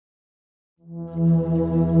Can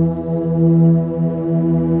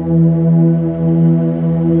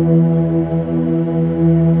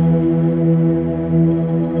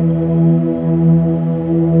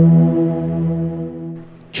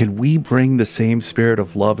we bring the same spirit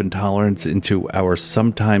of love and tolerance into our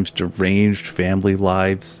sometimes deranged family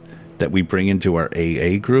lives that we bring into our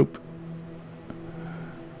AA group?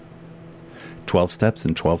 12 Steps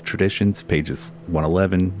and 12 Traditions, pages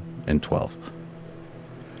 111 and 12.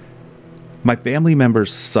 My family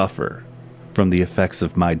members suffer from the effects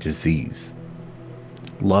of my disease.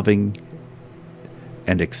 Loving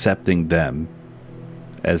and accepting them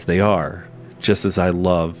as they are, just as I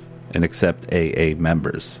love and accept AA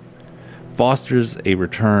members, fosters a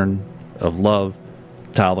return of love,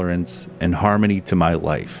 tolerance, and harmony to my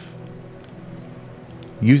life.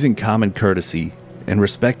 Using common courtesy and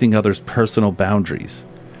respecting others' personal boundaries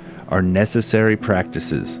are necessary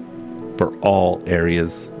practices for all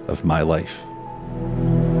areas of my life.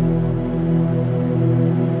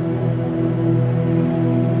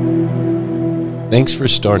 Thanks for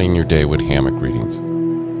starting your day with hammock readings.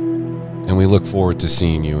 And we look forward to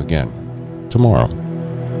seeing you again tomorrow.